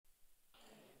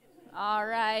All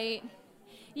right.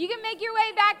 You can make your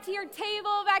way back to your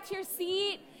table, back to your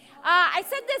seat. I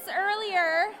said this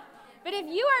earlier, but if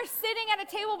you are sitting at a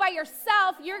table by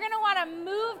yourself, you're going to want to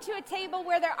move to a table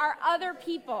where there are other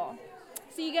people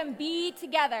so you can be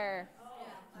together.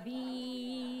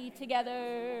 Be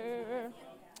together.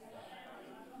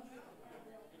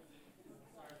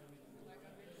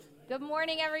 Good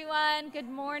morning, everyone. Good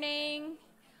morning.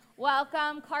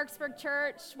 Welcome, Clarksburg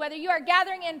Church. Whether you are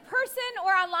gathering in person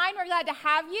or online, we're glad to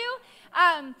have you.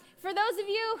 For those of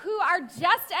you who are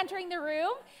just entering the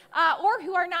room or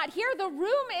who are not here, the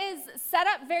room is set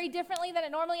up very differently than it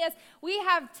normally is. We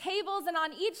have tables, and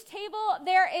on each table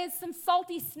there is some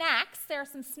salty snacks. There are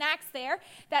some snacks there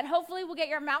that hopefully will get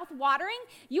your mouth watering.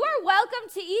 You are welcome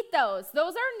to eat those.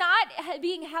 Those are not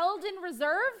being held in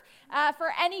reserve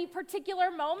for any particular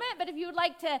moment, but if you would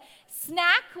like to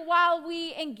snack while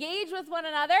we engage with one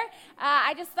another,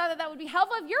 I just thought that would be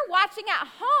helpful. If you're watching at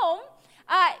home,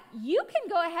 you can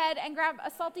go ahead and grab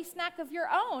a salty snack of your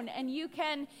own, and you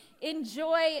can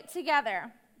enjoy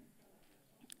together.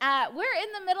 We're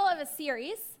in the middle of a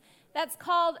series that's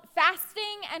called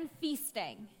Fasting and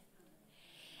Feasting.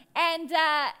 And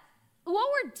what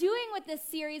we're doing with this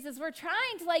series is we're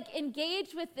trying to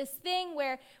engage with this thing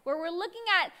where we're looking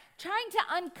at trying to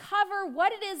uncover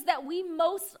what it is that we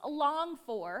most long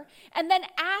for, and then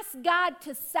ask God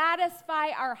to satisfy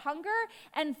our hunger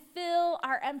and fill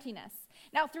our emptiness.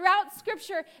 Now, throughout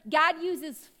Scripture, God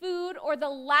uses food or the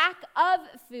lack of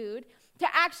food to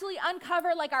actually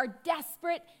uncover our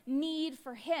desperate need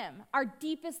for Him, our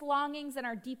deepest longings and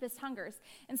our deepest hungers.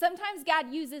 And sometimes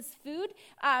God uses food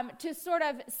to sort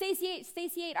of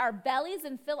satiate our bellies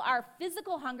and fill our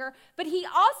physical hunger, but He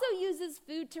also uses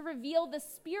food to reveal the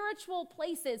spiritual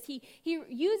places. He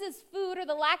uses food or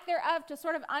the lack thereof to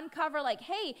sort of uncover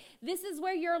hey, this is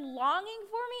where you're longing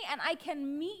for me, and I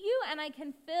can meet you, and I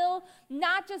can fill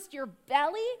not just your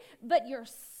belly, but your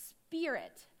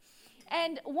spirit.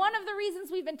 And one of the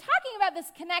reasons we've been talking about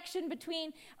this connection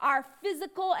between our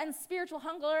physical and spiritual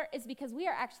hunger is because we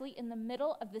are actually in the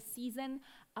middle of the season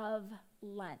of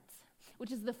Lent,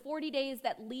 which is the 40 days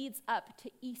that leads up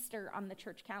to Easter on the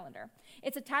church calendar.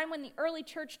 It's a time when the early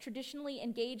church traditionally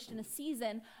engaged in a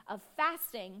season of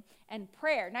fasting and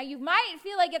prayer. Now, you might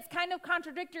feel like it's kind of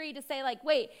contradictory to say,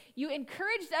 wait, you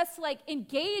encouraged us to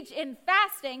engage in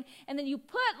fasting, and then you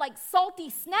put salty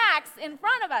snacks in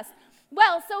front of us.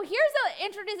 Well, so here's an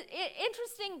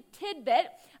interesting tidbit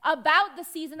about the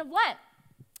season of Lent.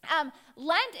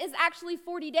 Lent is actually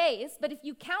 40 days, but if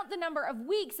you count the number of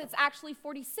weeks, it's actually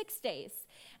 46 days.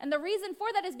 And the reason for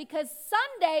that is because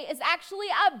Sunday is actually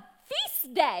a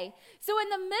feast day. So in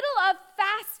the middle of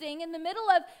fasting, in the middle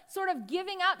of sort of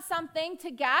giving up something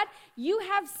to God, you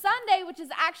have Sunday, which is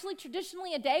actually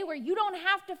traditionally a day where you don't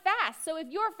have to fast. So if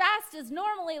your fast is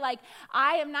normally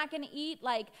I am not going to eat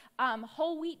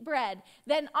whole wheat bread,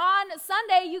 then on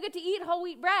Sunday you get to eat whole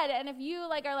wheat bread. And if you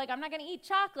are I'm not going to eat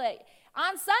chocolate,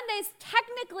 on Sundays,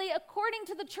 technically, according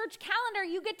to the church calendar,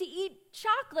 you get to eat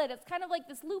chocolate. It's kind of like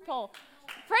this loophole.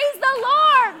 Praise the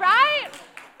Lord, right?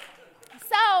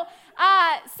 So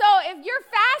if your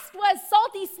fast was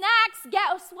salty snacks,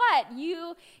 guess what?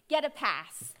 You get a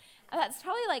pass. That's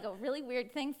probably a really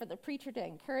weird thing for the preacher to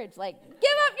encourage, give up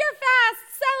your fast,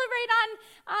 celebrate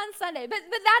on Sunday. But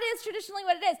that is traditionally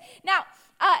what it is. Now,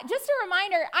 just a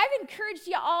reminder, I've encouraged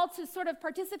you all to sort of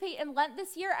participate in Lent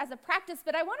this year as a practice,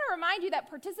 but I want to remind you that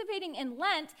participating in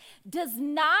Lent does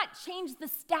not change the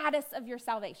status of your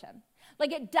salvation.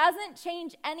 It doesn't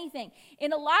change anything.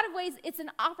 In a lot of ways, it's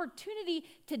an opportunity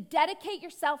to dedicate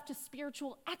yourself to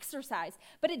spiritual exercise,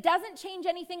 but it doesn't change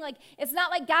anything. It's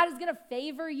not like God is going to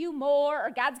favor you more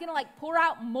or God's going to pour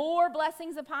out more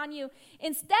blessings upon you.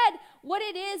 Instead, what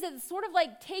it is sort of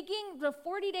taking the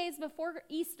 40 days before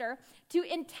Easter to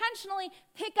intentionally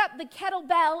pick up the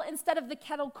kettlebell instead of the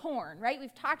kettle corn, right?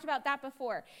 We've talked about that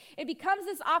before. It becomes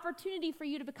this opportunity for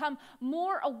you to become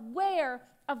more aware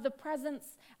of the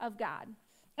presence of God.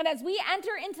 And as we enter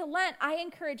into Lent, I've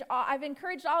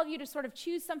encouraged all of you to sort of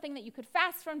choose something that you could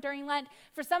fast from during Lent.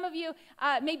 For some of you,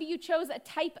 maybe you chose a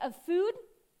type of food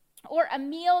or a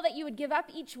meal that you would give up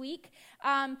each week.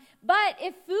 But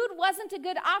if food wasn't a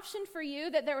good option for you,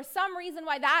 that there was some reason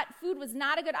why that food was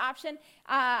not a good option,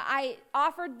 I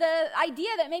offered the idea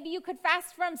that maybe you could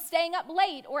fast from staying up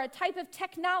late or a type of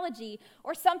technology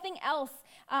or something else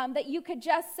that you could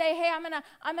just say, hey, I'm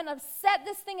gonna set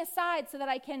this thing aside so that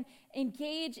I can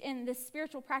engage in this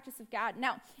spiritual practice of God.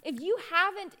 Now, if you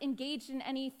haven't engaged in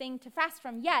anything to fast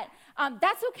from yet,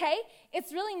 that's okay.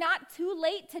 It's really not too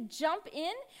late to jump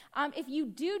in. If you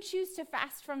do choose to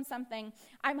fast from something,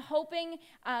 I'm hoping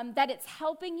that it's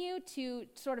helping you to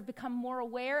sort of become more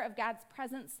aware of God's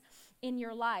presence in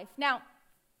your life. Now,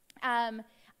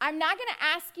 I'm not going to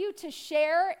ask you to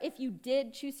share if you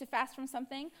did choose to fast from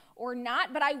something or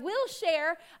not, but I will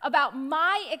share about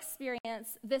my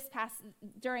experience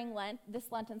during Lent,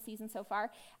 this Lenten season so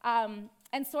far,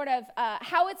 and sort of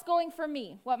how it's going for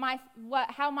me,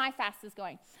 how my fast is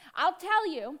going. I'll tell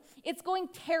you, it's going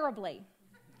terribly.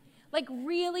 Like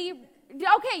really.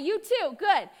 Okay, you too.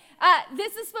 Good.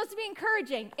 This is supposed to be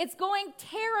encouraging. It's going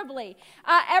terribly.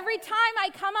 Every time I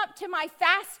come up to my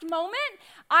fast moment,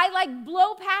 I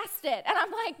blow past it. And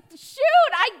I'm like,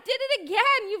 shoot, I did it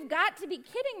again. You've got to be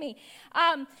kidding me.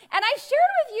 And I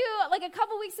shared with you a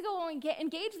couple weeks ago when we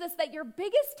engaged this that your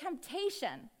biggest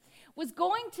temptation was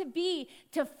going to be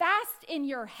to fast in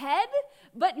your head,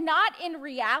 but not in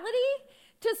reality.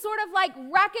 To sort of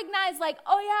recognize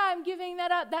oh yeah, I'm giving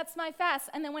that up, that's my fast.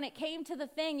 And then when it came to the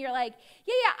thing, you're like,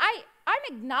 I'm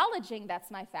acknowledging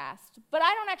that's my fast, but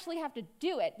I don't actually have to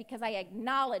do it because I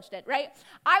acknowledged it, right?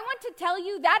 I want to tell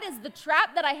you that is the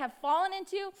trap that I have fallen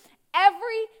into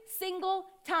every single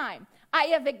time. I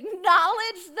have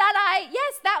acknowledged that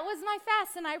yes, that was my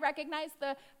fast, and I recognize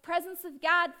the presence of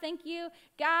God. Thank you,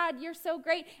 God, you're so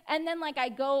great. And then I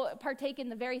go partake in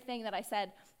the very thing that I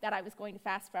said that I was going to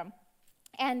fast from.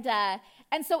 And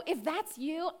so if that's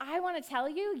you, I want to tell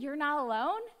you, you're not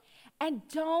alone, and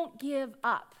don't give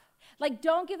up.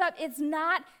 Don't give up. It's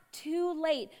not too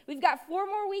late. We've got 4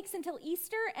 more weeks until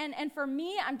Easter, and for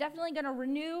me, I'm definitely going to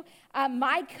renew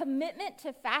my commitment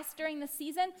to fast during the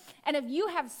season. And if you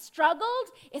have struggled,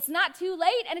 it's not too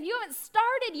late. And if you haven't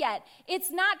started yet, it's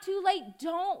not too late.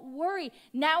 Don't worry.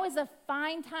 Now is a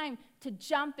fine time to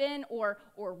jump in or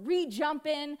re-jump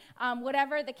in,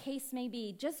 whatever the case may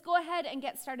be. Just go ahead and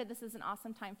get started. This is an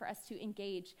awesome time for us to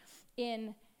engage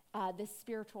in this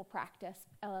spiritual practice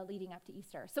leading up to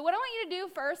Easter. So what I want you to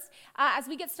do first, as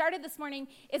we get started this morning,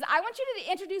 is I want you to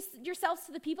introduce yourselves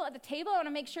to the people at the table. I want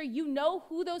to make sure you know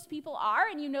who those people are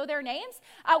and you know their names.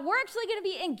 We're actually going to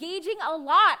be engaging a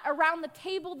lot around the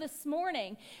table this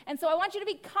morning. And so I want you to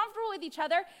be comfortable with each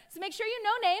other. So make sure you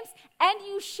know names and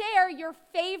you share your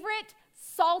favorite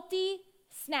salty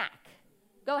snack.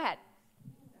 Go ahead.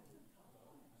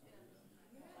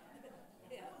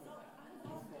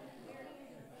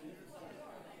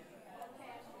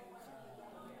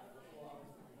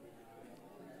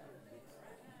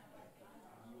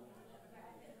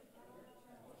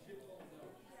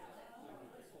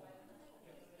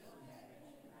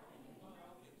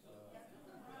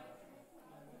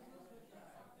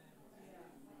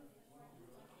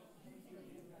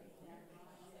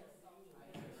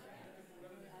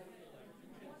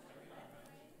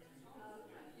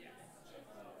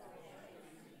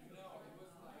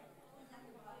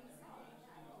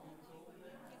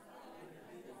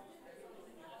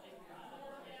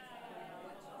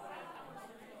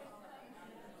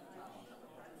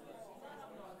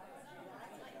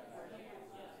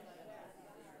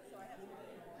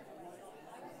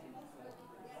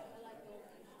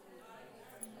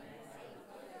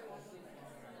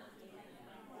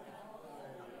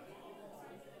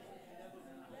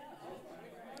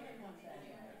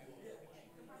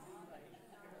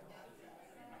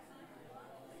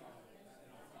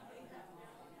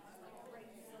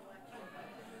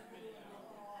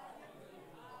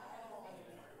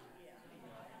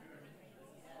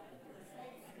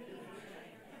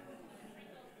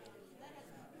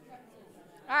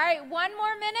 All right, 1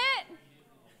 more minute.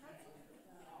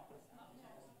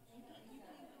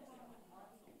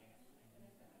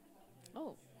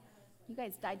 Oh, you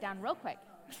guys died down real quick.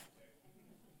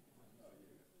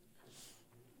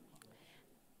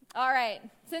 All right,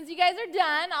 since you guys are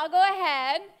done, I'll go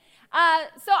ahead.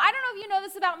 So I don't know if you know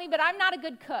this about me, but I'm not a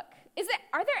good cook.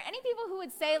 Are there any people who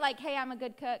would say hey, I'm a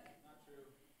good cook? Not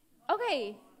true.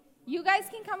 Okay, you guys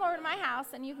can come over to my house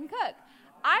and you can cook.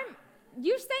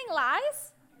 You're saying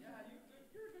lies?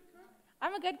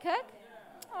 I'm a good cook?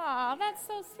 Aw, that's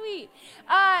so sweet.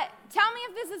 Tell me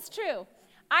if this is true.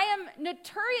 I am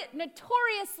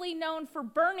notoriously known for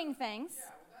burning things.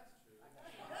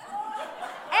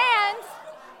 And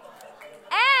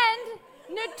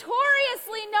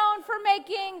notoriously known for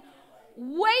making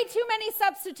way too many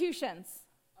substitutions.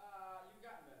 You've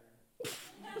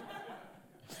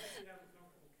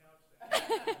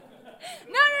gotten better.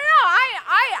 No.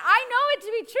 I know it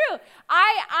to be true.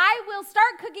 I will will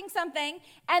start cooking something,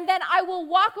 and then I will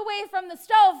walk away from the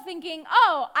stove thinking,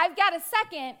 oh, I've got a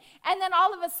second, and then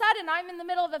all of a sudden I'm in the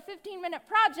middle of a 15-minute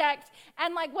project,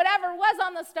 and like whatever was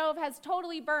on the stove has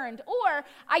totally burned. Or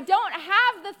I don't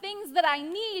have the things that I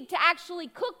need to actually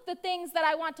cook the things that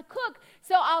I want to cook,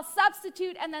 so I'll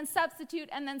substitute and then substitute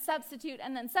and then substitute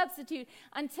and then substitute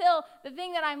until the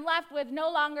thing that I'm left with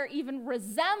no longer even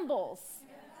resembles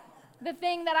the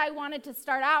thing that I wanted to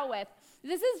start out with.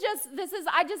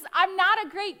 I'm not a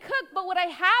great cook, but what I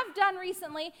have done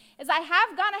recently is I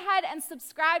have gone ahead and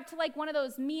subscribed to like one of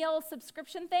those meal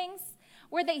subscription things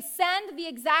where they send the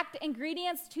exact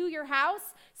ingredients to your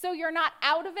house so you're not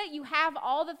out of it. You have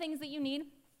all the things that you need.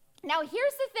 Now, here's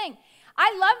the thing.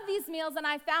 I love these meals, and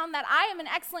I found that I am an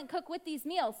excellent cook with these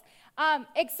meals,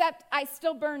 except I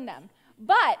still burn them.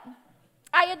 But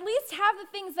I at least have the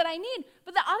things that I need.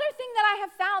 But the other thing that I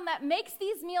have found that makes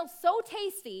these meals so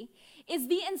tasty is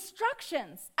the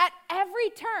instructions at every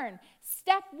turn.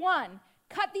 Step 1,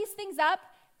 cut these things up,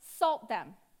 salt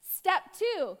them. Step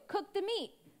 2, cook the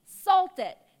meat, salt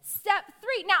it. Step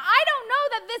 3, now I don't know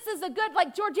that this is a good,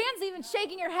 like Georgianne's even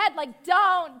shaking her head like,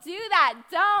 don't do that,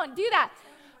 don't do that.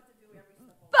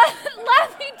 But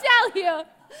let me tell you,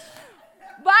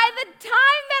 by the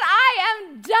time that I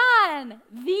am done,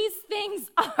 these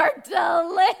things are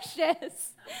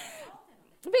delicious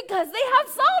because they have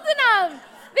salt in them,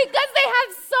 because they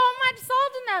have so much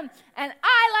salt in them. And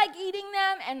I like eating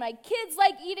them, and my kids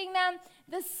like eating them.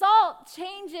 The salt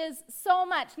changes so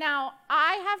much. Now,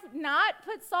 I have not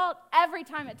put salt every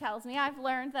time it tells me. I've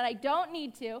learned that I don't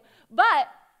need to, but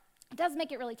it does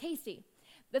make it really tasty.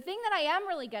 The thing that I am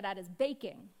really good at is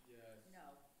baking.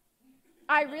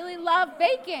 I really love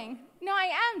baking. No,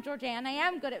 I am, Georgianne. I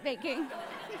am good at baking.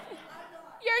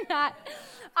 You're not.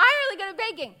 I'm really good at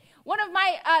baking. One of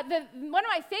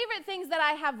my favorite things that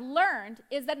I have learned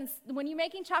is that when you're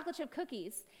making chocolate chip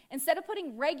cookies, instead of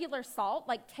putting regular salt,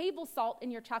 like table salt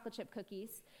in your chocolate chip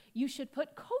cookies, you should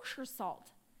put kosher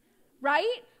salt,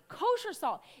 right? Kosher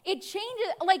salt. It changes,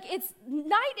 like it's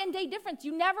night and day difference.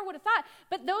 You never would have thought.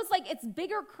 But those, like, it's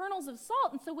bigger kernels of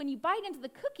salt. And so when you bite into the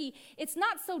cookie, it's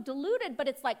not so diluted, but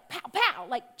it's like pow, pow,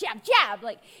 like jab, jab.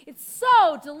 Like it's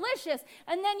so delicious.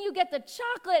 And then you get the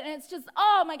chocolate and it's just,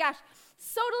 oh my gosh,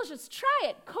 so delicious. Try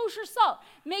it. Kosher salt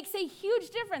makes a huge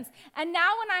difference. And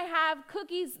now when I have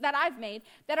cookies that I've made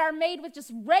that are made with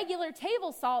just regular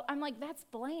table salt, I'm like, that's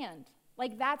bland.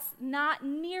 Like, that's not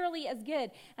nearly as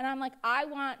good. And I'm like, I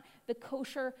want the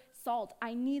kosher salt.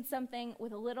 I need something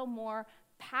with a little more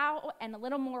pow and a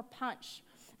little more punch.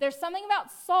 There's something about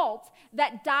salt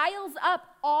that dials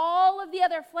up all of the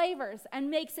other flavors and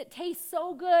makes it taste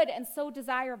so good and so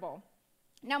desirable.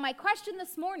 Now, my question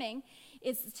this morning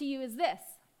is this.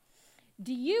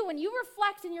 Do you, when you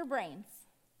reflect in your brains,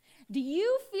 do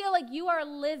you feel like you are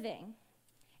living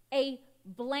a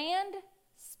bland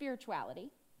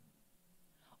spirituality?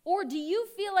 Or do you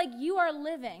feel like you are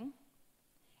living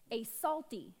a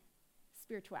salty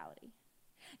spirituality?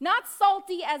 Not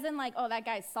salty as in like, oh, that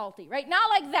guy's salty, right? Not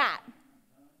like that.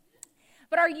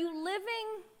 But are you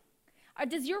living, or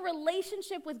does your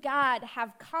relationship with God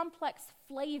have complex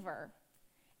flavor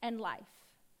and life?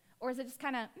 Or is it just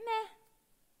kind of meh?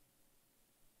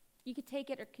 You could take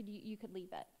it or you could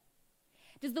leave it.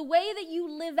 Does the way that you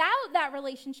live out that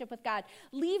relationship with God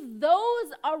leave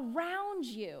those around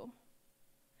you,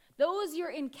 those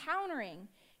you're encountering,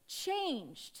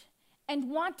 changed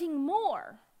and wanting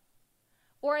more?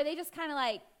 Or are they just kind of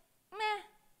like,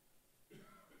 meh,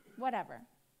 whatever?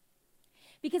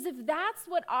 Because if that's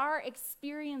what our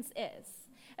experience is,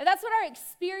 if that's what our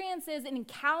experience is in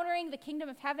encountering the kingdom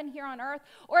of heaven here on earth,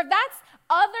 or if that's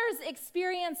others'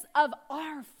 experience of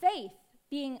our faith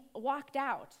being walked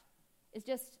out, is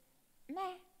just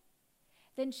meh,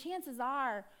 then chances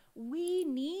are we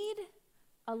need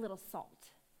a little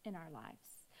salt in our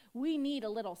lives. We need a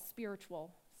little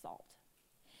spiritual salt.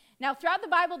 Now, throughout the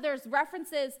Bible, there's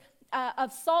references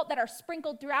of salt that are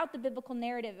sprinkled throughout the biblical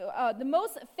narrative. The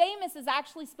most famous is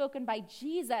actually spoken by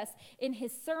Jesus in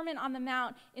his Sermon on the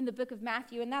Mount in the book of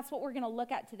Matthew, and that's what we're going to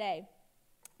look at today.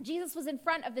 Jesus was in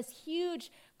front of this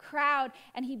huge crowd,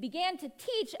 and he began to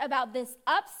teach about this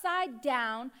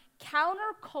upside-down,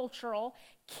 countercultural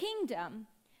kingdom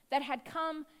that had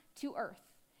come to earth.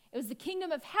 It was the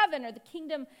kingdom of heaven or the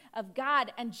kingdom of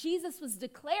God. And Jesus was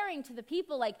declaring to the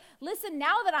people, like, listen,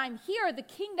 now that I'm here, the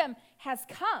kingdom has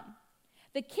come.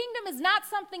 The kingdom is not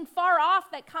something far off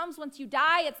that comes once you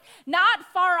die. It's not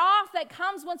far off that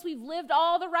comes once we've lived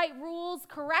all the right rules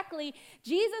correctly.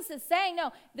 Jesus is saying,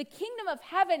 no, the kingdom of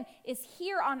heaven is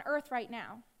here on earth right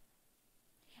now.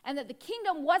 And that the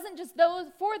kingdom wasn't just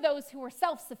for those who were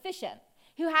self-sufficient.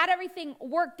 who had everything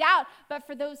worked out, but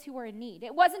for those who were in need.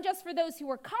 It wasn't just for those who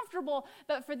were comfortable,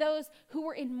 but for those who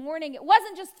were in mourning. It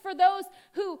wasn't just for those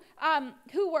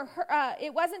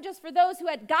it wasn't just for those who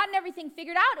had gotten everything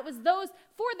figured out. It was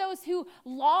for those who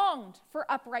longed for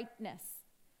uprightness,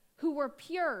 who were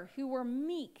pure, who were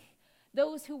meek,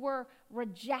 those who were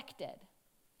rejected.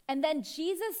 And then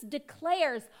Jesus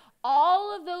declares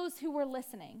all of those who were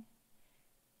listening.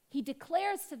 He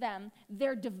declares to them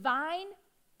their divine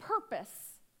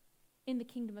purpose in the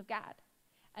kingdom of God.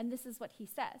 And this is what he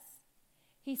says.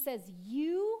 He says,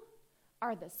 you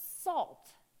are the salt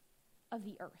of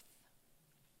the earth.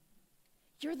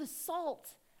 You're the salt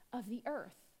of the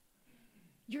earth.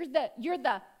 You're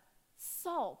the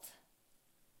salt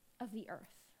of the earth.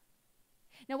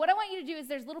 Now, what I want you to do is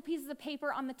there's little pieces of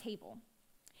paper on the table.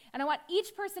 And I want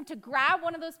each person to grab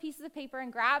one of those pieces of paper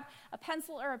and grab a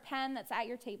pencil or a pen that's at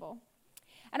your table.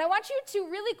 And I want you to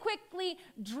really quickly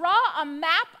draw a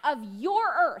map of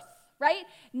your earth, right?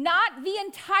 Not the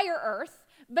entire earth,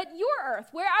 but your earth.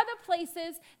 Where are the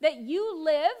places that you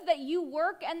live, that you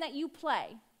work, and that you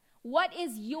play? What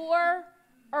is your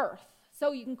earth?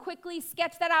 So you can quickly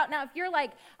sketch that out. Now, if you're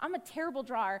like, I'm a terrible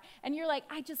drawer, and you're like,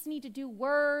 I just need to do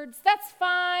words, that's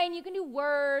fine. You can do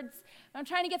words. I'm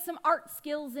trying to get some art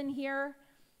skills in here.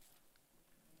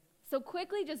 So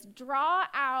quickly just draw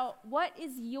out what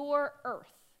is your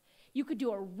earth. You could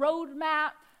do a road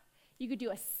map. You could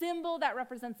do a symbol that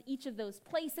represents each of those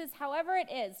places. However it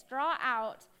is, draw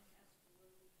out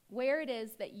where it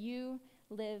is that you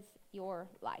live your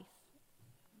life.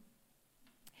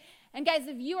 And guys,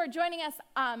 if you are joining us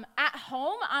at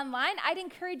home online, I'd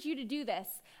encourage you to do this.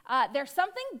 There's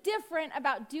something different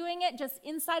about doing it just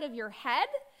inside of your head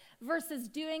versus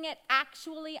doing it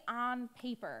actually on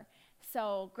paper.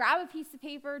 So grab a piece of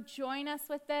paper, join us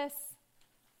with this.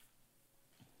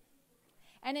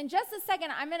 And in just a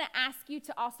second, I'm going to ask you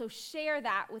to also share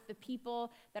that with the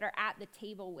people that are at the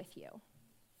table with you.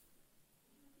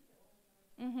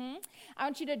 I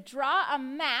want you to draw a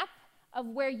map of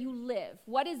where you live.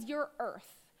 What is your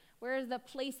earth? Where are the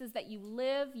places that you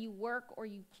live, you work, or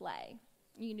you play?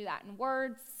 You can do that in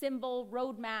words, symbol,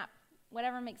 road map,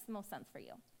 whatever makes the most sense for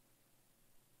you.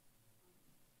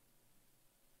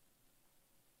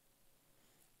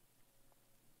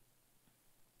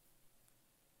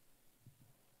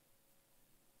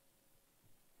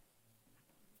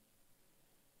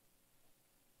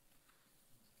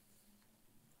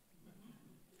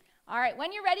 All right,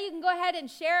 when you're ready, you can go ahead and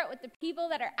share it with the people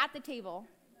that are at the table.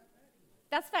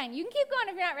 That's fine. You can keep going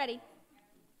if you're not ready.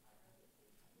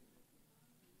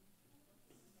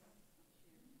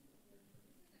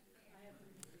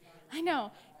 I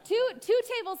know. Two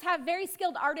tables have very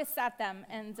skilled artists at them,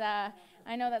 and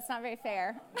I know that's not very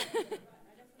fair.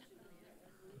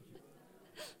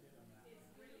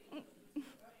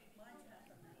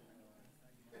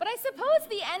 But I suppose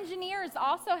the engineers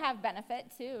also have benefit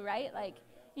too, right? Like,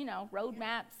 you know, road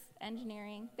maps,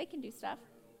 engineering, they can do stuff.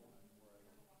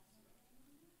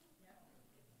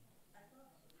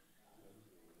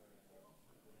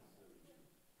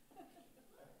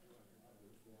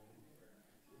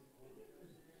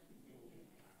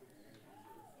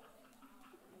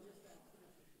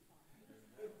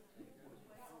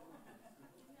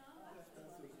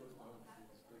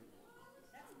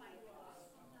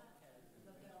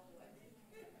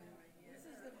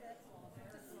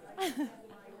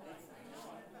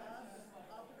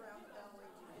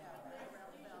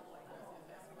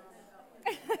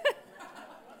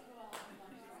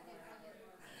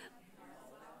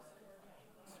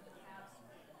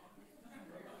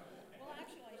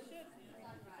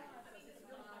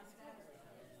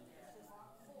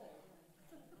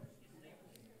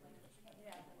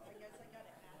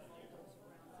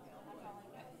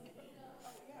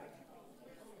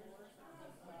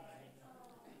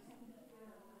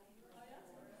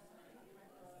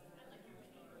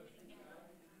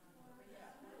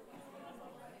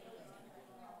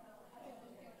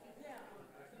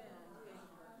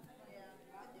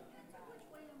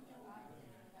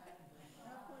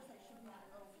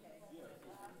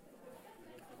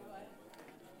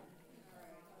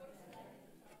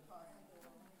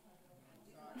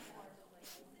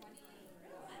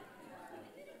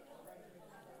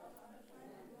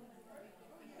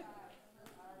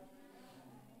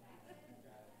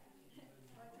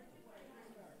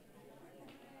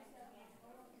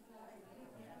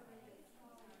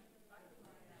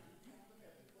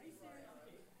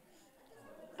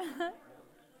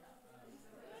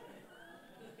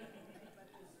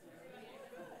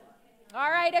 All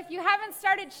right, if you haven't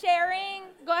started sharing,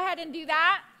 go ahead and do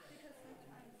that.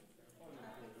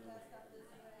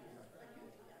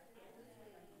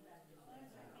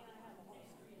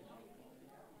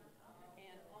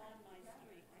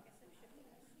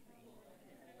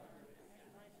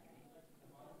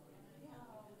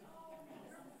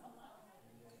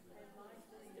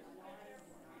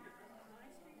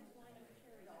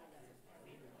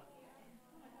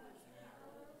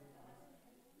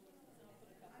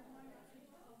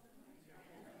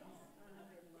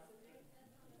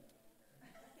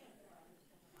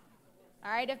 All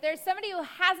right, if there's somebody who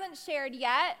hasn't shared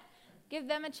yet, give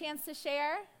them a chance to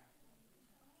share.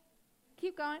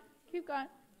 Keep going, keep going.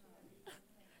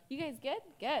 You guys good?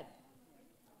 Good.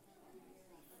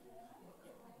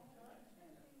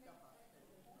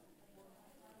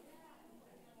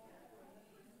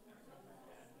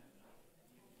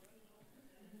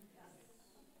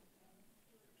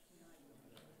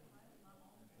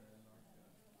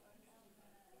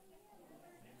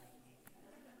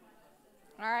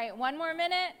 All right, one more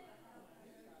minute.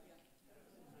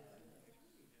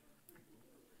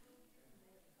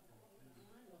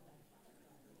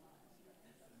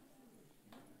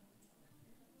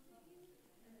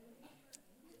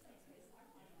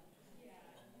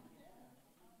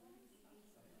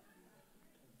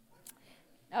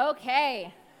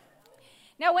 Okay.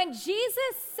 Now when Jesus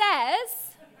says,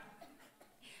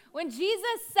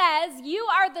 you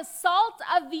are the salt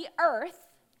of the earth,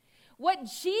 what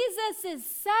Jesus is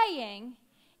saying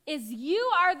is you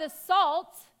are the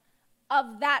salt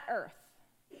of that earth.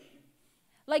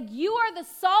 Like you are the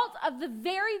salt of the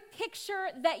very picture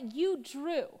that you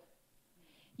drew.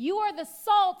 You are the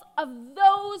salt of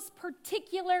those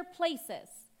particular places.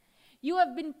 You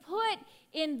have been put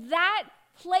in that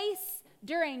place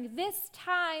during this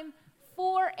time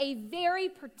for a very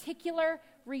particular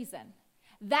reason.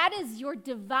 That is your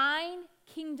divine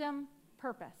kingdom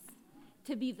purpose,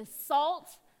 to be the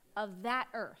salt of that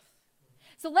earth.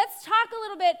 So let's talk a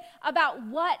little bit about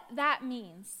what that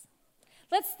means.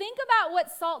 Let's think about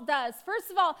what salt does.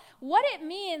 First of all, what it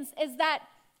means is that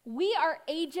we are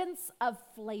agents of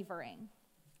flavoring,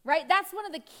 right? That's one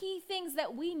of the key things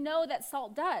that we know that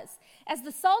salt does. As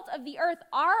the salt of the earth,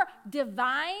 our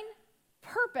divine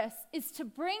purpose is to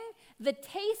bring the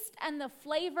taste and the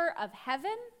flavor of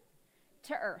heaven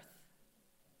to earth.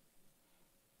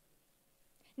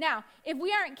 Now, if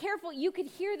we aren't careful, you could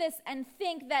hear this and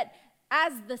think that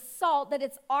as the salt, that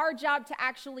it's our job to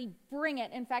actually bring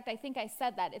it. In fact, I think I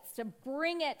said that. It's to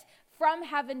bring it from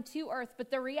heaven to earth.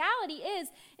 But the reality is,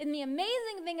 and the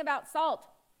amazing thing about salt,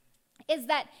 is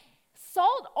that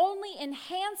salt only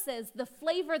enhances the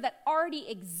flavor that already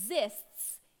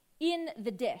exists in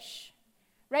the dish,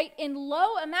 right? In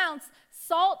low amounts,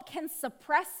 salt can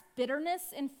suppress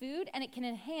bitterness in food, and it can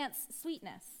enhance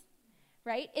sweetness.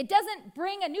 Right? It doesn't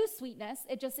bring a new sweetness,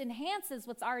 it just enhances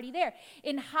what's already there.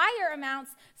 In higher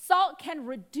amounts, salt can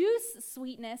reduce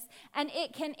sweetness and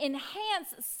it can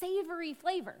enhance savory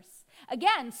flavors.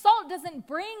 Again, salt doesn't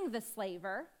bring the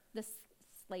savor.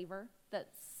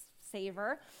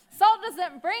 Salt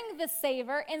doesn't bring the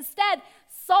savor. Instead,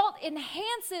 salt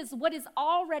enhances what is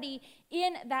already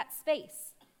in that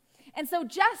space. And so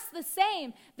just the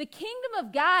same, the kingdom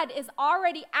of God is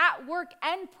already at work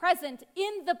and present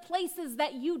in the places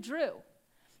that you drew.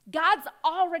 God's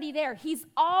already there. He's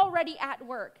already at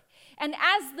work. And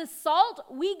as the salt,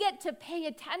 we get to pay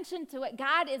attention to what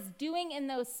God is doing in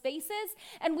those spaces,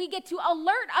 and we get to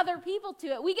alert other people to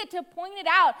it. We get to point it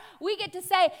out. We get to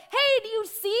say, hey, do you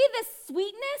see the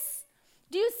sweetness?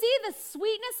 Do you see the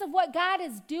sweetness of what God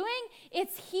is doing?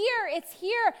 It's here. It's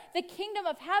here. The kingdom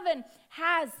of heaven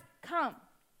has come.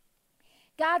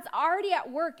 God's already at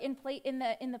work in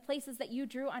the places that you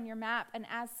drew on your map, and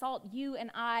as salt, you and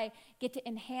I get to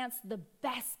enhance the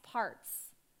best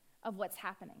parts of what's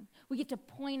happening. We get to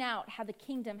point out how the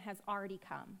kingdom has already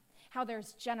come, how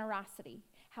there's generosity,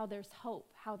 how there's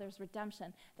hope, how there's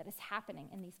redemption that is happening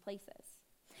in these places.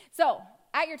 So,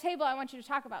 at your table, I want you to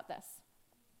talk about this.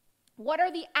 What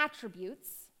are the attributes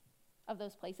of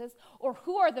those places, or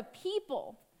who are the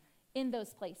people in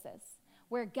those places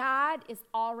where God is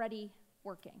already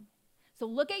working? So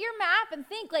look at your map and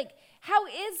think, like, how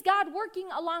is God working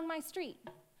along my street?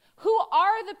 Who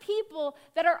are the people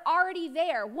that are already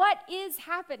there? What is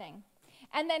happening?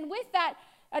 And then with that,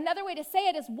 another way to say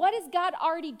it is, what is God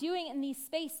already doing in these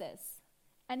spaces?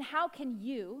 And how can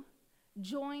you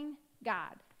join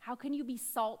God? How can you be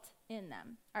salt in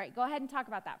them? All right, go ahead and talk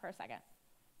about that for a second.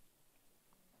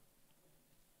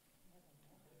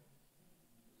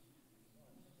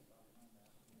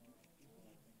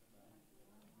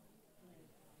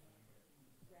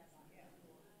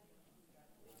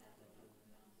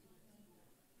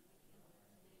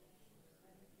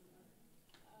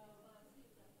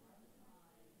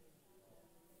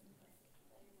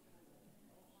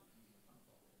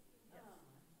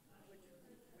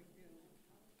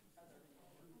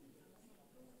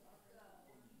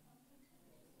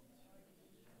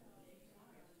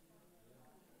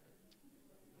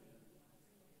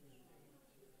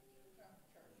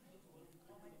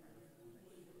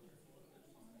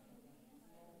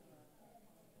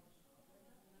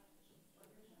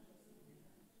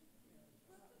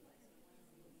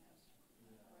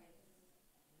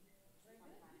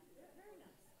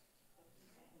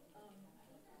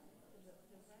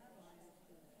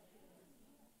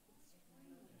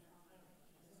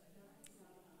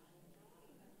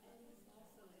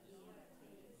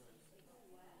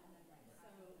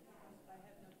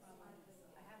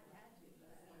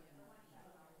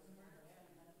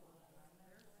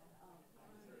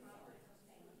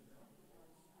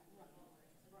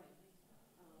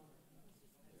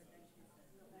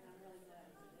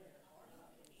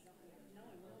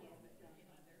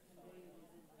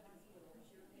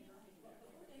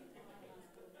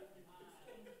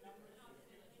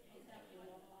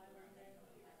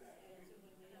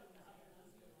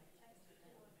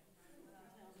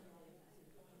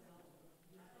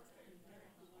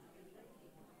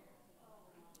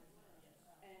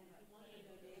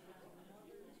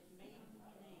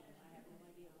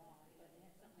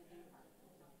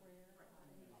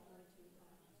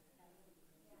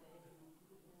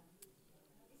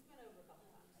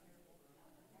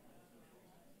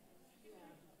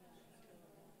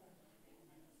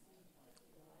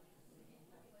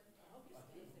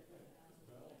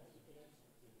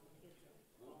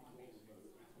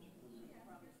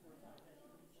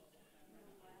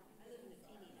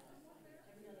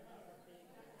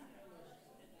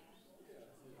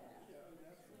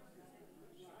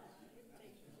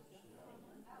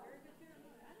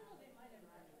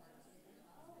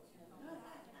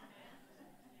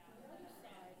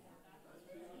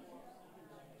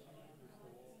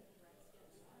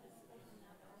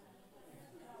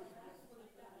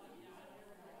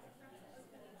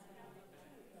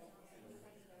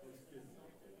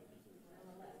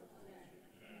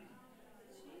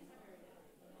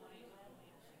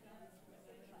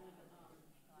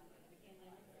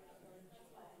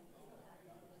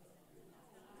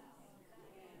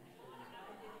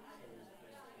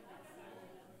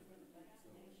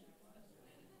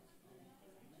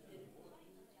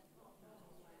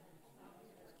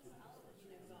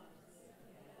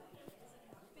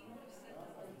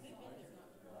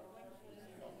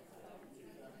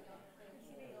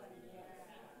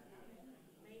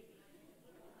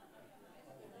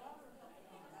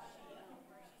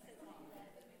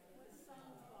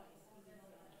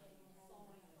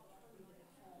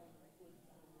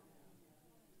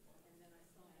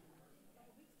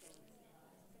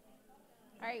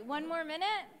 All right, one more minute.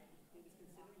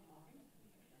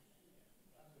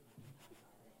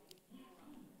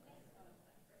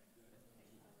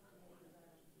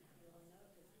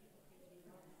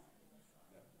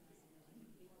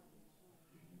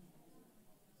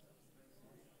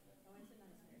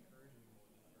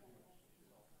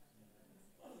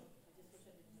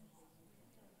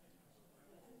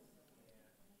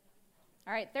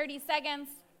 All right, 30 seconds.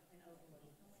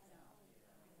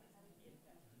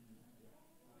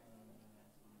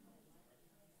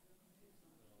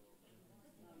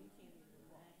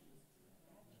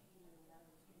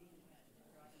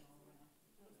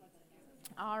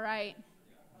 All right.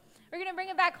 We're going to bring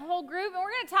it back whole group, and we're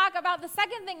going to talk about the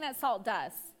second thing that salt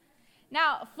does.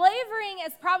 Now, flavoring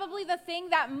is probably the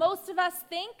thing that most of us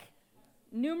think,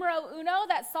 numero uno,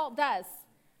 that salt does.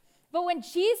 But when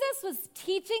Jesus was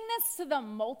teaching this to the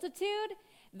multitude,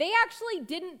 they actually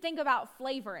didn't think about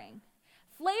flavoring.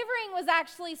 Flavoring was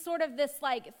actually sort of this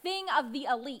like thing of the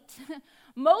elite.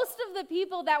 Most of the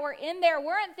people that were in there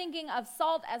weren't thinking of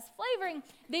salt as flavoring.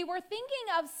 They were thinking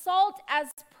of salt as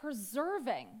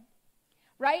preserving,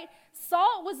 right?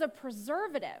 Salt was a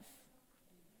preservative.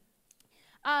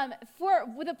 For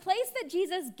the place that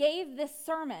Jesus gave this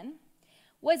sermon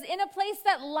was in a place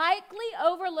that likely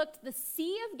overlooked the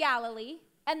Sea of Galilee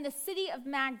and the city of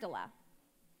Magdala.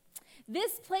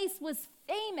 This place was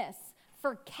famous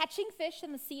for catching fish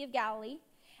in the Sea of Galilee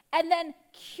and then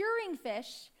curing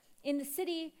fish in the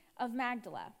city of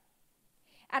Magdala.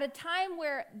 At a time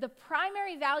where the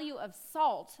primary value of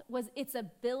salt was its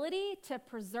ability to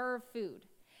preserve food,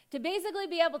 to basically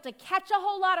be able to catch a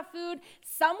whole lot of food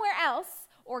somewhere else,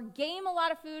 or game a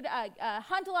lot of food,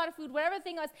 hunt a lot of food, whatever the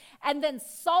thing was, and then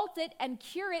salt it and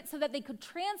cure it so that they could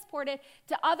transport it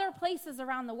to other places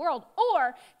around the world,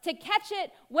 or to catch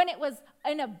it when it was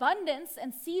in abundance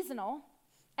and seasonal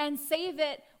and save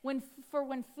it for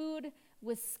when food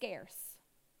was scarce.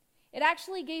 It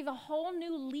actually gave a whole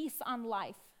new lease on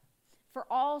life for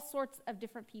all sorts of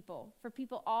different people, for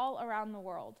people all around the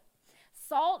world.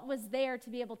 Salt was there to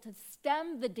be able to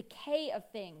stem the decay of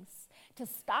things, to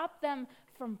stop them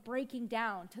from breaking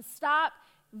down, to stop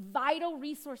vital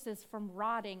resources from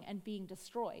rotting and being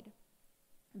destroyed.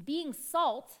 Being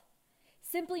salt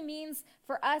simply means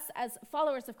for us as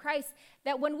followers of Christ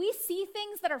that when we see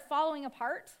things that are falling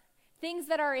apart, things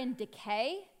that are in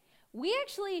decay, we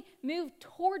actually move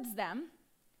towards them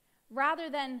rather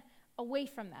than away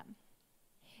from them.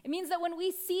 It means that when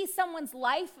we see someone's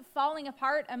life falling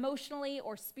apart emotionally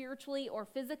or spiritually or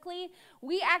physically,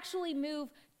 we actually move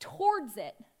towards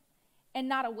it and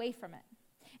not away from it.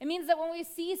 It means that when we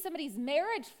see somebody's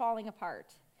marriage falling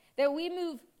apart, that we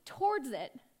move towards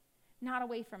it, not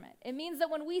away from it. It means that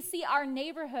when we see our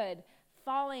neighborhood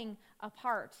falling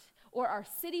apart, or our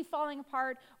city falling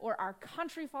apart, or our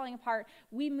country falling apart,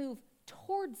 we move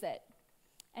towards it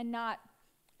and not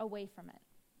away from it.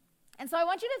 And so I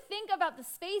want you to think about the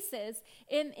spaces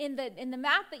in the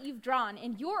map that you've drawn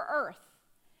in your earth.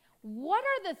 What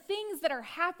are the things that are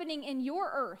happening in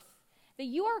your earth that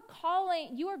you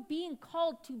are being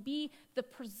called to be the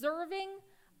preserving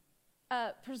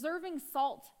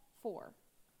salt for?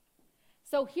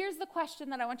 So here's the question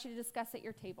that I want you to discuss at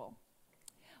your table.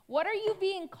 What are you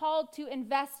being called to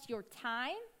invest your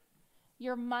time,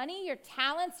 your money, your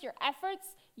talents, your efforts,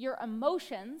 your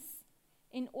emotions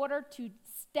in order to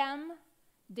stem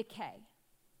decay.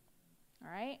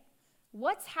 All right?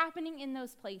 What's happening in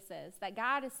those places that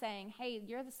God is saying, hey,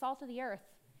 you're the salt of the earth,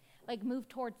 like move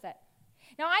towards it?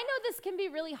 Now, I know this can be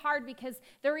really hard because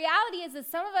the reality is that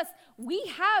some of us, we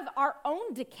have our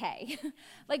own decay.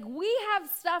 Like we have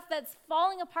stuff that's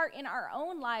falling apart in our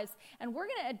own lives, and we're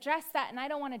going to address that, and I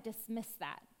don't want to dismiss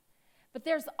that. But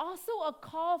there's also a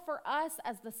call for us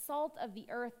as the salt of the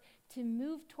earth to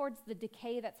move towards the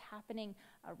decay that's happening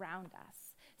around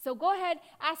us. So go ahead,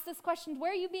 ask this question.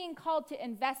 Where are you being called to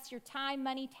invest your time,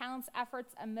 money, talents,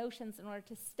 efforts, emotions in order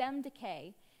to stem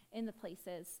decay in the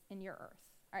places in your earth?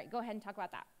 All right, go ahead and talk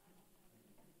about that.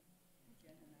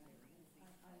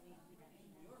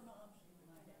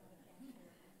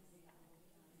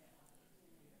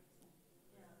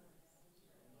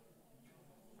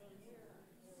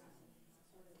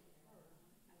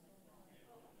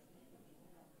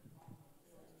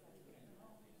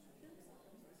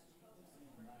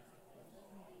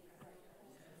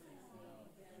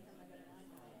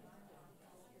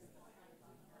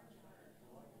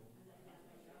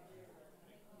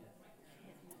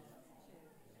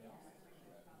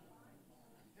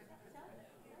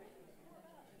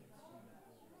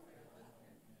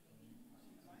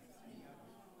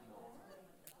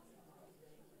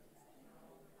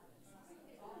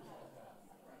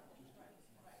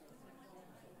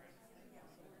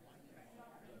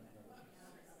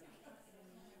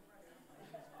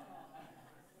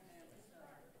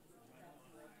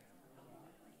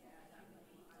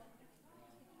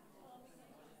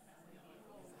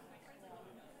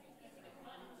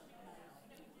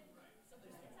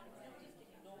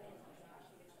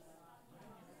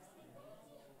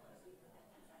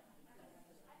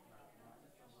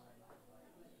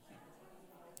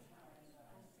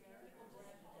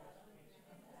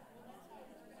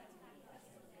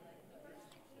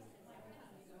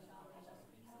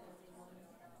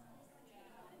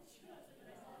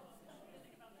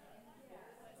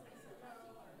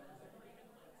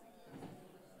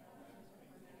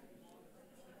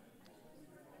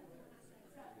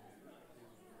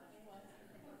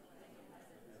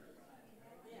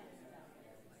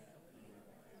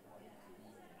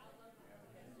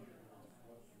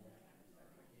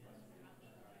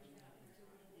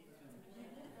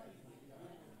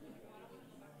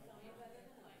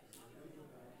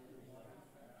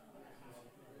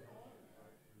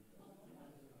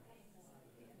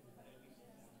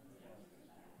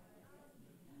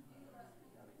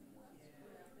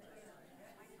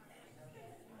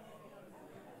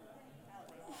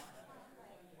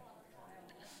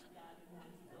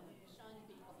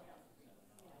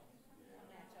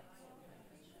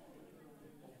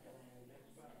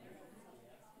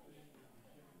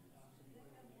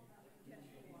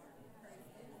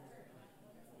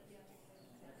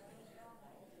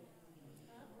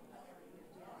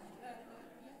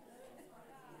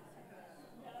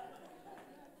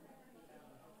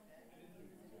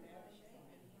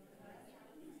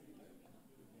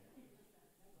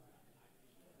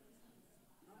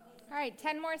 All right,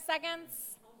 10 more seconds.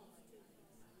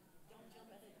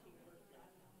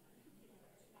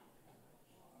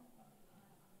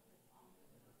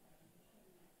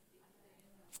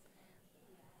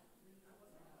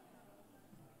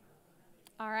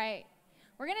 All right,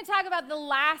 we're going to talk about the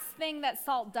last thing that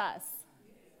salt does.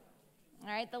 All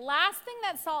right, the last thing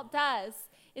that salt does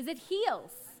is it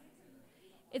heals.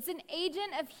 It's an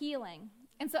agent of healing.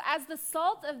 And so as the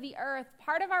salt of the earth,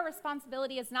 part of our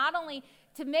responsibility is not only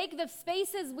to make the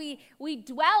spaces we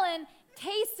dwell in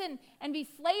taste and be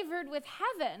flavored with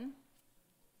heaven,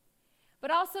 but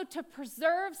also to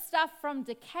preserve stuff from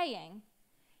decaying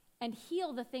and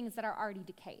heal the things that are already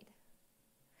decayed.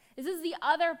 This is the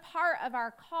other part of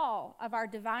our call, of our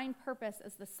divine purpose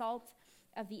as the salt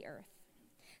of the earth.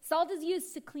 Salt is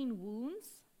used to clean wounds.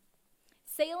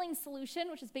 Saline solution,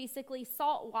 which is basically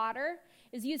salt water,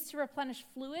 is used to replenish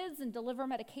fluids and deliver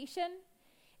medication.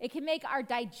 It can make our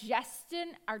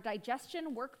digestion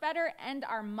work better and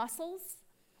our muscles,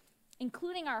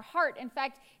 including our heart. In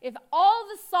fact, if all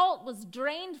the salt was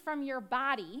drained from your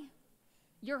body,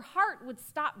 your heart would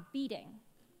stop beating.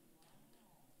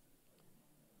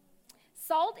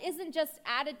 Salt isn't just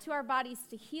added to our bodies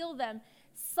to heal them.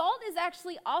 Salt is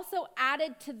actually also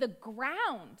added to the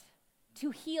ground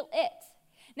to heal it.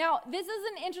 Now, this is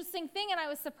an interesting thing, and I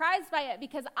was surprised by it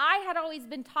because I had always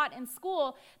been taught in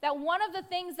school that one of the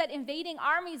things that invading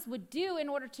armies would do in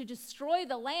order to destroy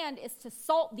the land is to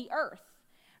salt the earth,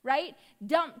 right?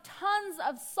 Dump tons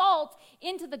of salt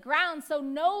into the ground so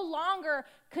no longer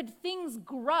could things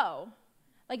grow.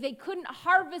 Like they couldn't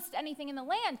harvest anything in the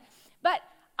land. But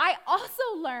I also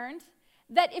learned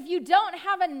that if you don't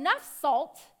have enough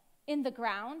salt in the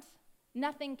ground,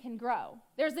 nothing can grow.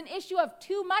 There's an issue of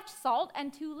too much salt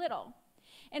and too little.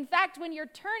 In fact, when you're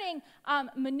turning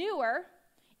manure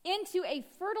into a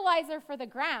fertilizer for the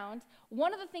ground,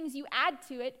 one of the things you add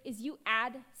to it is you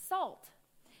add salt,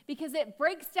 because it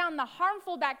breaks down the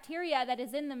harmful bacteria that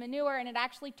is in the manure and it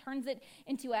actually turns it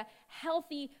into a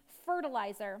healthy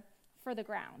fertilizer for the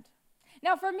ground.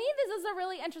 Now, for me, this is a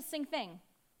really interesting thing.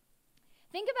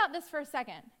 Think about this for a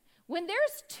second. When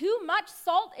there's too much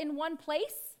salt in one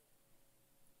place,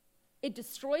 it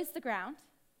destroys the ground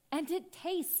and it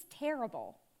tastes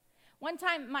terrible. One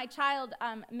time, my child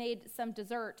made some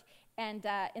dessert, and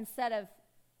instead of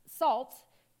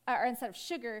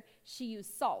sugar, she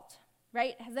used salt,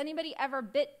 right? Has anybody ever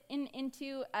bit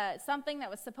into something that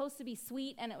was supposed to be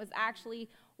sweet and it was actually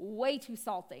way too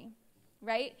salty,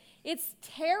 right? It's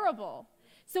terrible.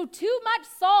 So too much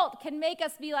salt can make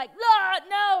us be like,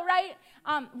 no, right?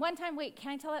 One time,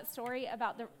 can I tell that story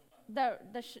about the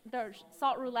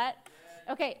salt roulette?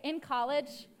 Okay, in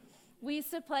college, we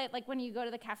used to play, like when you go to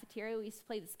the cafeteria, we used to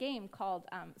play this game called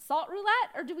salt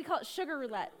roulette, or do we call it sugar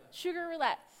roulette? Sugar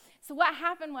roulette. So what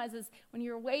happened was when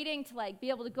you were waiting to be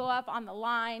able to go up on the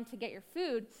line to get your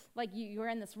food, you were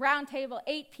in this round table,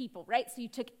 8 people, right? So you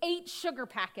took 8 sugar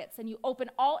packets and you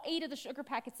open all 8 of the sugar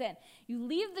packets in. You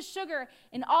leave the sugar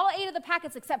in all 8 of the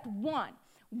packets except one.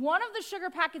 One of the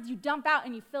sugar packets you dump out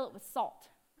and you fill it with salt.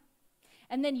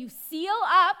 And then you seal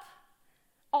up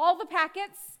all the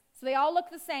packets so they all look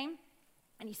the same,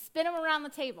 and you spin them around the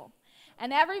table.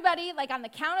 And everybody, on the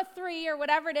count of 3 or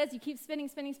whatever it is, you keep spinning,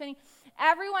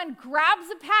 everyone grabs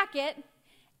a packet,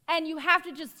 and you have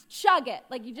to just chug it.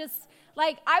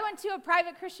 I went to a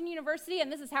private Christian university,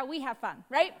 and this is how we have fun,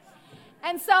 right?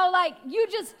 And so, you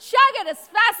just chug it as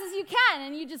fast as you can,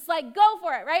 and you just, go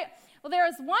for it, right? Well, there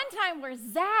was one time where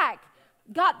Zach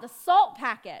got the salt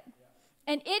packet,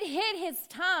 and it hit his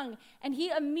tongue, and he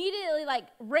immediately,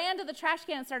 ran to the trash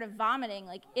can and started vomiting,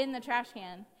 in the trash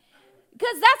can.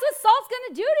 Because that's what salt's going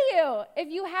to do to you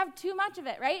if you have too much of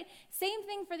it, right? Same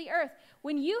thing for the earth.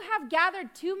 When you have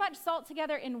gathered too much salt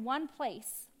together in one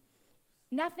place,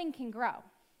 nothing can grow.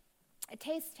 It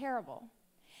tastes terrible.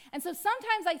 And so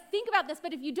sometimes I think about this,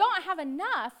 but if you don't have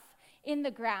enough in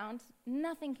the ground,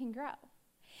 nothing can grow.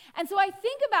 And so I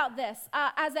think about this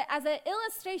as an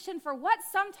illustration for what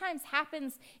sometimes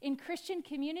happens in Christian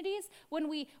communities when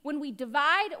we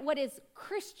divide what is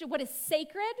Christian, what is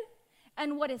sacred,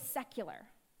 and what is secular.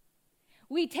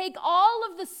 We take all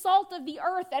of the salt of the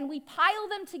earth and we pile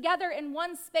them together in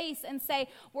one space and say,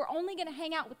 we're only going to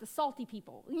hang out with the salty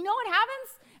people. You know what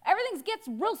happens? Everything gets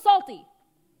real salty.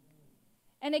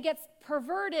 And it gets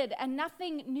perverted and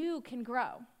nothing new can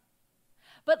grow.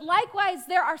 But likewise,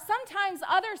 there are sometimes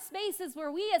other spaces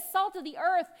where we as salt of the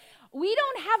earth, we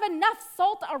don't have enough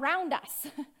salt around us.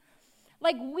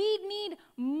 We need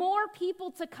more people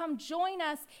to come join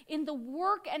us in the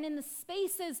work and in the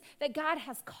spaces that God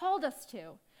has called us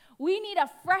to. We need a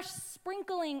fresh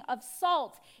sprinkling of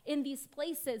salt in these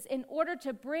places in order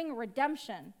to bring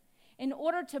redemption, in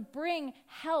order to bring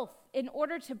health, in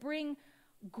order to bring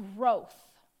growth.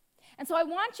 And so I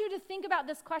want you to think about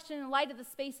this question in light of the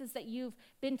spaces that you've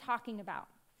been talking about.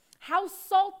 How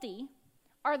salty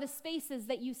are the spaces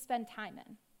that you spend time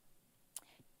in?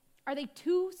 Are they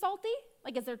too salty?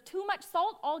 Is there too much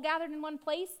salt all gathered in one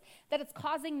place that it's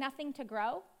causing nothing to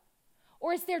grow?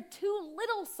 Or is there too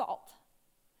little salt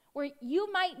where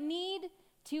you might need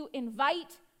to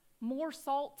invite more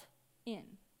salt in?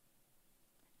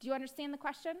 Do you understand the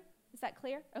question? Is that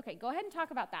clear? Okay, go ahead and talk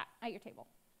about that at your table.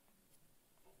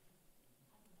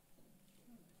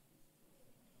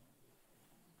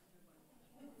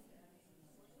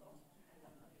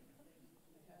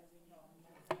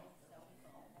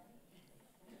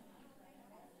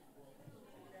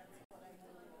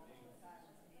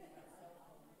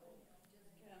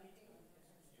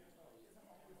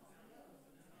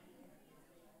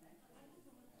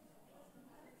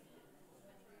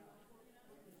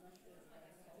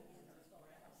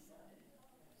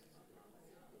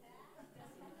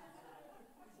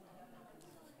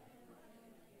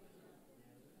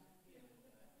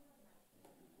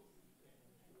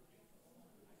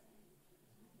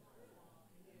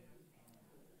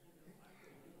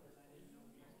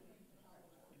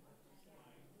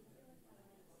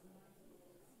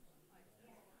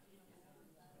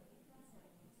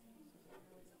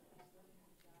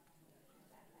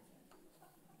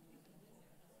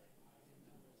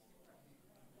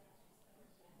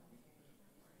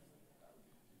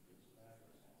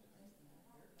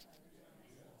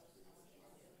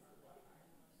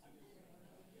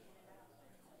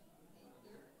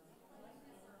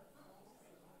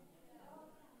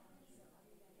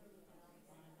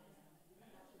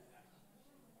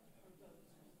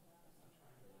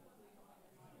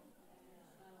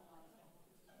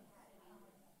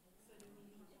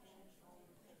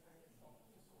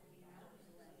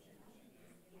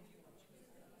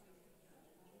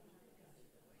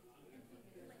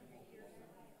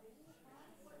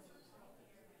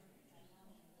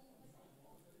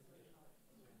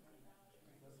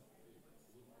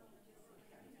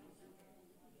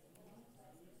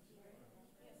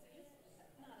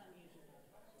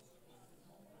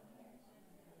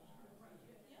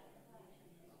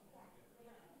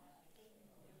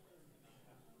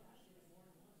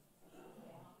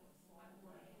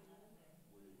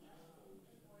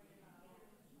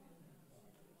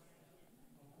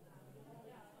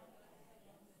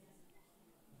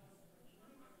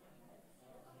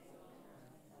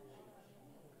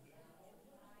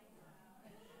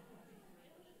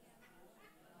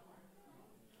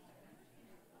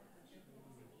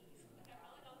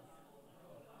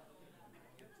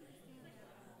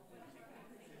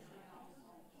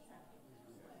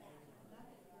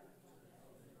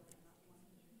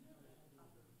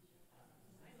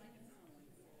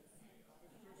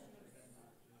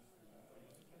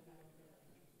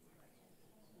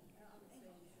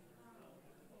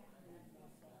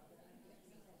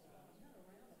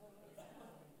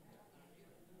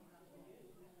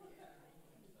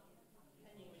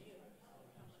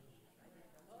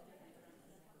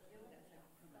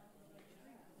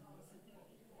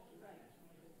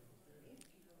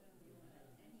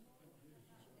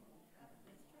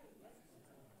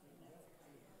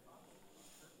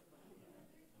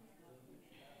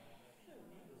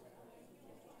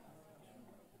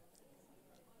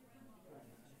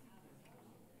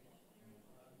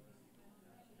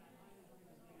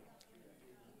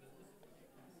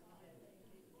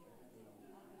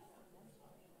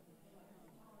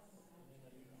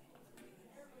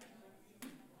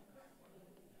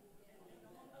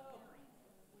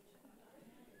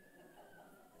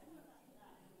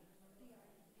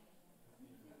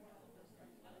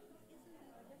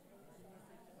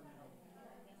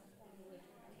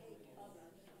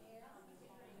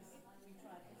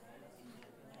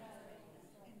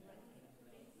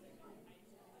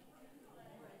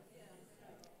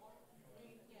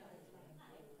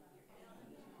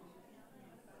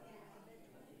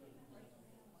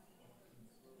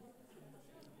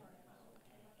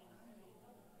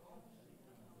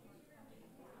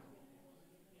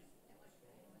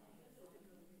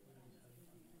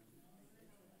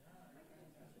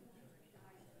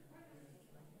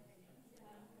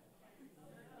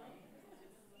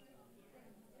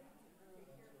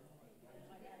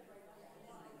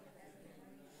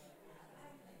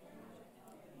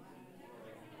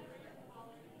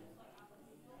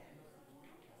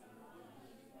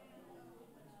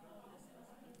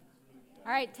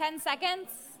 right, 10 seconds.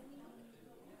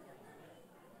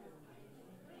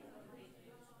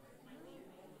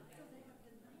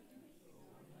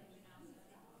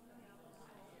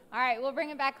 All right, we'll bring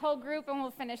it back whole group and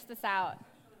we'll finish this out.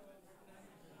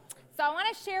 So I want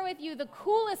to share with you the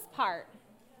coolest part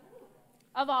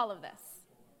of all of this.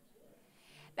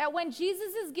 That when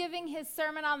Jesus is giving his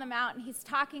Sermon on the Mount and he's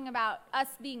talking about us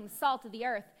being the salt of the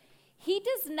earth, he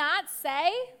does not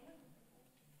say,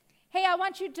 hey, I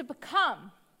want you to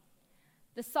become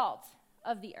the salt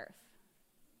of the earth.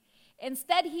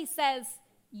 Instead, he says,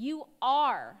 you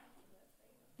are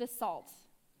the salt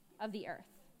of the earth.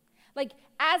 Like,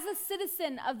 as a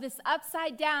citizen of this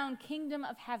upside-down kingdom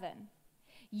of heaven,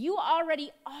 you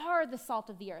already are the salt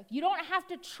of the earth. You don't have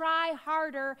to try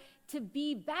harder to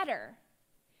be better.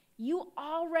 You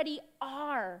already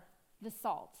are the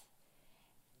salt.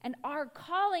 And our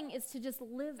calling is to just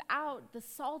live out the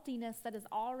saltiness that is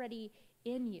already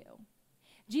in you.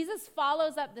 Jesus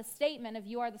follows up the statement of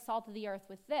you are the salt of the earth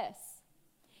with this.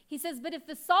 He says, but if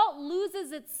the salt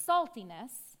loses its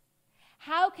saltiness,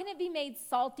 how can it be made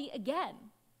salty again?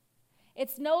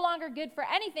 It's no longer good for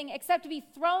anything except to be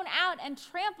thrown out and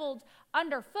trampled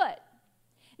underfoot.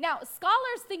 Now,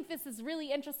 scholars think this is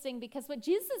really interesting because what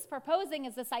Jesus is proposing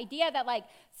is this idea that, like,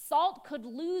 salt could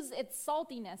lose its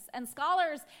saltiness. And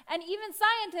scholars and even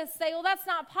scientists say, well, that's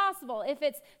not possible. If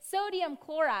it's sodium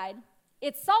chloride,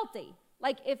 it's salty.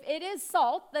 Like, if it is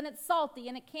salt, then it's salty,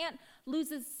 and it can't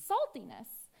lose its saltiness.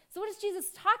 So what is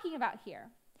Jesus talking about here?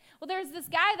 Well, there's this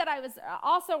guy that I was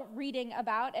also reading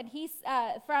about, and he's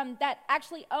that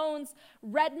actually owns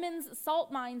Redmond's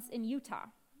salt mines in Utah.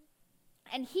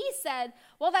 And he said,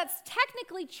 well, that's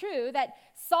technically true that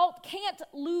salt can't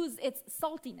lose its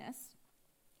saltiness.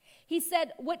 He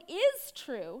said, what is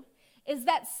true is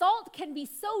that salt can be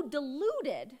so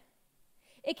diluted,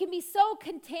 it can be so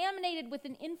contaminated with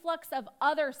an influx of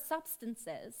other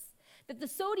substances, that the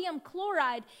sodium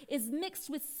chloride is mixed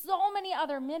with so many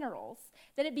other minerals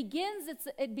that it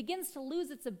begins to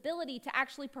lose its ability to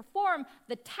actually perform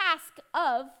the task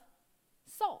of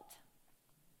salt.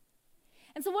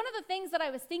 And so one of the things that I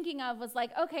was thinking of was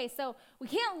like, okay, so we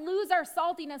can't lose our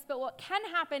saltiness, but what can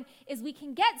happen is we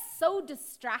can get so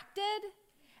distracted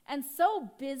and so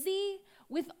busy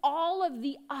with all of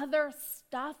the other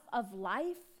stuff of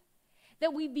life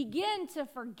that we begin to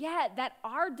forget that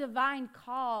our divine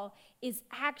call is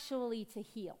actually to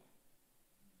heal.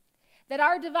 That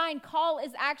our divine call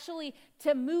is actually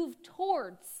to move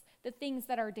towards the things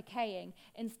that are decaying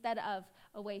instead of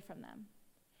away from them.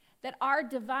 That our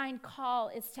divine call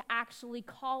is to actually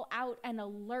call out and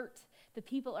alert the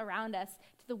people around us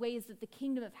to the ways that the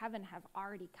kingdom of heaven have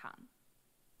already come.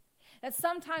 That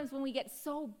sometimes when we get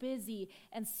so busy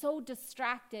and so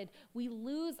distracted, we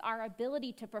lose our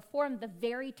ability to perform the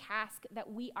very task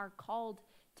that we are called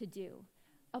to do,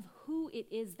 of who it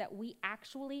is that we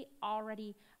actually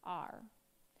already are.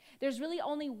 There's really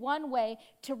only one way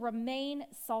to remain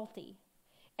salty,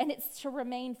 and it's to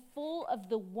remain full of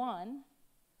the one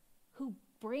who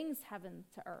brings heaven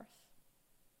to earth,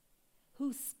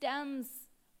 who stems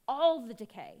all the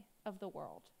decay of the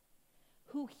world,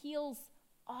 who heals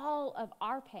all of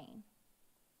our pain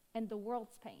and the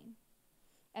world's pain,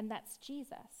 and that's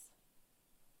Jesus.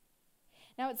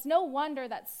 Now, it's no wonder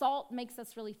that salt makes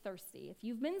us really thirsty. If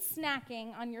you've been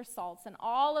snacking on your salts, and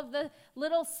all of the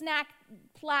little snack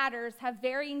platters have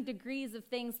varying degrees of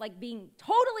things like being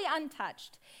totally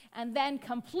untouched and then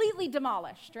completely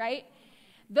demolished, right?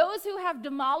 Those who have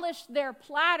demolished their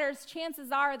platters,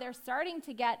 chances are they're starting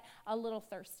to get a little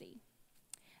thirsty.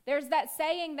 There's that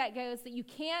saying that goes that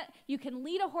you can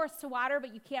lead a horse to water,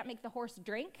 but you can't make the horse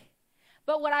drink.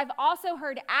 But what I've also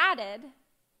heard added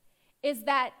is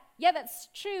that, yeah, that's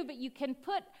true, but you can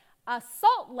put a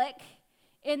salt lick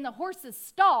in the horse's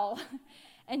stall,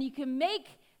 and you can make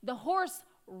the horse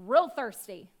real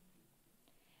thirsty.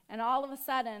 And all of a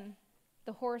sudden,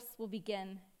 the horse will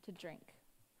begin to drink.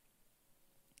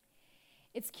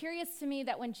 It's curious to me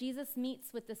that when Jesus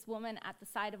meets with this woman at the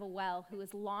side of a well who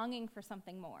is longing for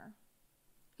something more,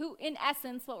 who, in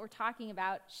essence, what we're talking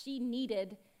about, she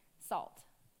needed salt.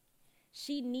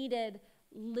 She needed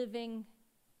new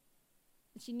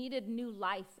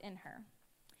life in her.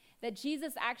 That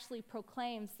Jesus actually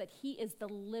proclaims that he is the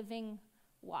living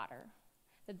water.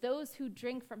 That those who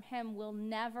drink from him will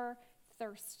never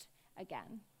thirst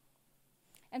again.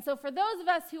 And so for those of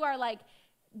us who are like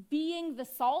being the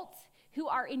salt, who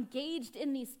are engaged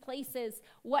in these places,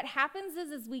 what happens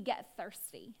is we get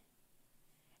thirsty.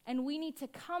 And we need to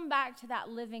come back to that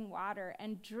living water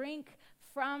and drink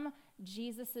from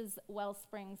Jesus' well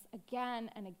springs again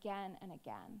and again and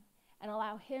again, and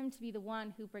allow him to be the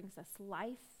one who brings us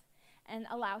life and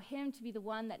allow him to be the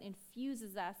one that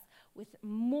infuses us with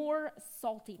more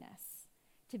saltiness,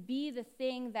 to be the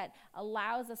thing that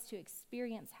allows us to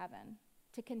experience heaven,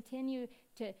 to continue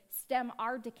to stem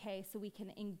our decay so we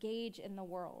can engage in the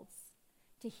world's,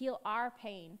 to heal our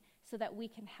pain so that we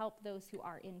can help those who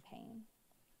are in pain.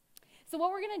 So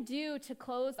what we're going to do to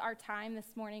close our time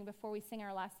this morning before we sing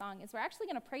our last song is we're actually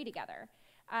going to pray together.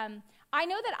 I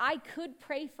know that I could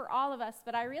pray for all of us,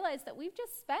 but I realized that we've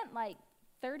just spent like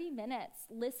 30 minutes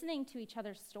listening to each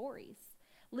other's stories,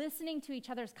 listening to each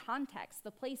other's context,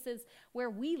 the places where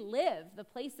we live, the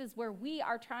places where we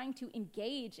are trying to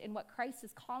engage in what Christ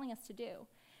is calling us to do.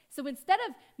 So instead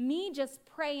of me just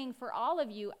praying for all of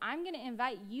you, I'm going to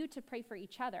invite you to pray for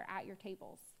each other at your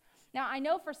tables. Now, I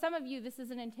know for some of you, this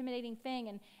is an intimidating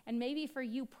thing, and maybe for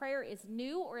you, prayer is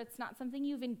new, or it's not something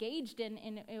you've engaged in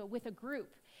with a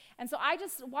group. And so I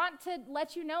just want to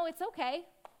let you know it's okay.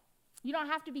 You don't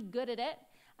have to be good at it.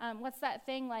 What's that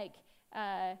thing like?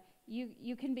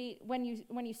 You can be when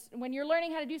you're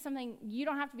learning how to do something, you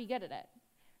don't have to be good at it.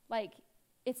 Like,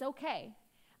 it's okay.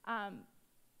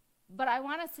 But I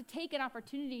want us to take an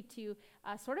opportunity to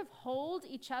sort of hold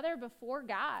each other before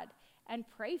God and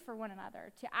pray for one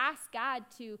another, to ask God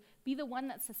to be the one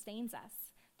that sustains us,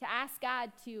 to ask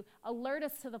God to alert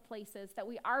us to the places that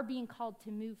we are being called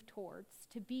to move towards,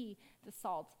 to be the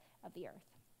salt of the earth.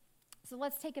 So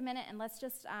let's take a minute and let's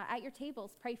just, at your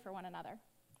tables, pray for one another.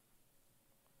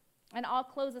 And I'll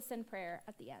close us in prayer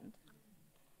at the end.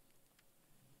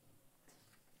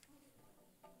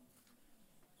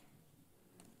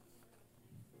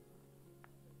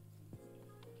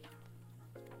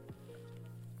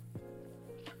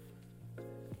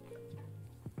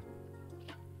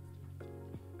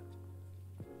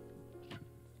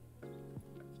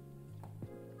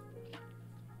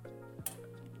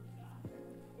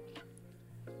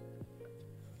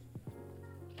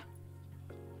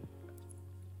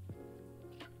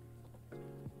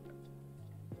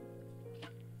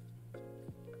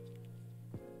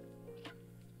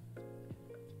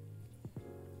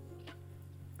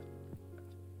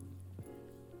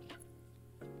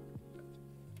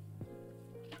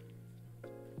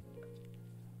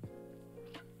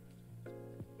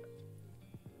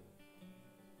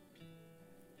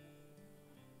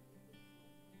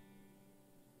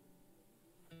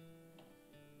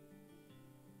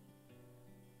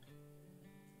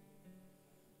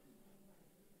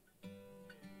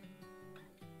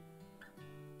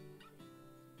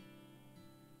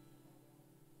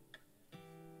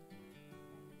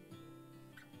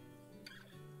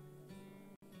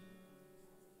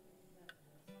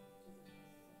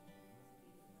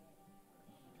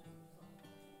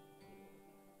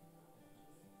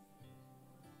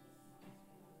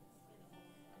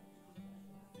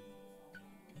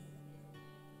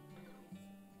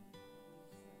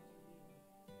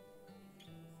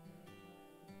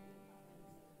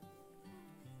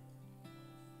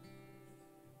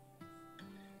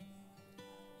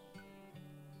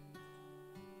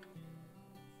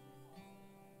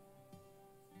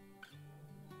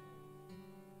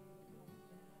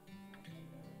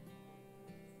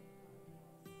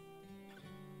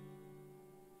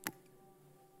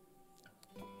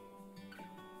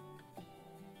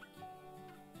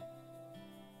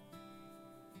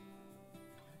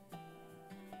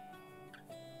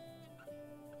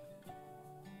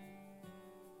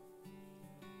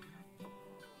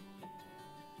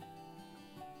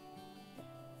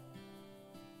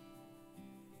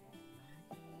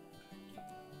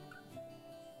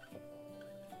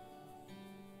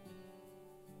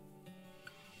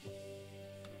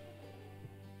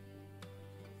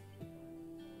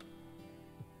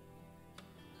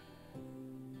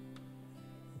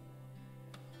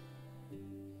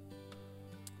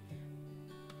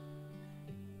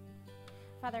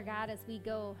 Father God, as we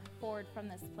go forward from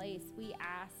this place, we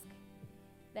ask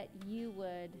that you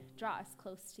would draw us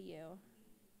close to you,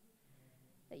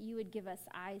 that you would give us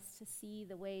eyes to see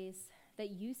the ways that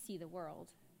you see the world.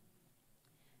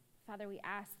 Father, we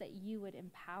ask that you would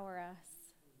empower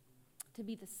us to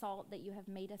be the salt that you have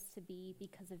made us to be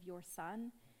because of your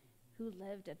Son who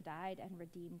lived and died and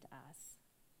redeemed us.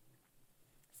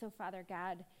 So, Father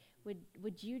God,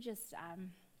 would you just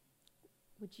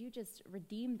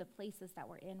redeem the places that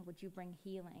we're in? Would you bring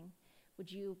healing?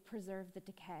 Would you preserve the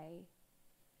decay?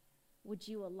 Would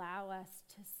you allow us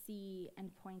to see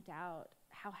and point out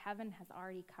how heaven has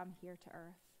already come here to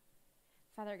earth?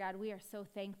 Father God, we are so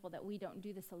thankful that we don't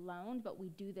do this alone, but we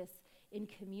do this in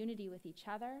community with each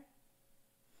other.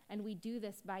 And we do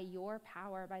this by your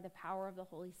power, by the power of the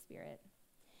Holy Spirit.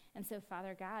 And so,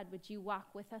 Father God, would you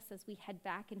walk with us as we head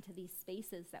back into these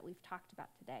spaces that we've talked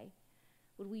about today?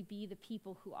 would we be the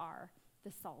people who are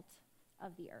the salt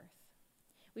of the earth.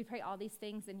 We pray all these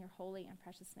things in your holy and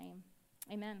precious name.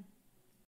 Amen.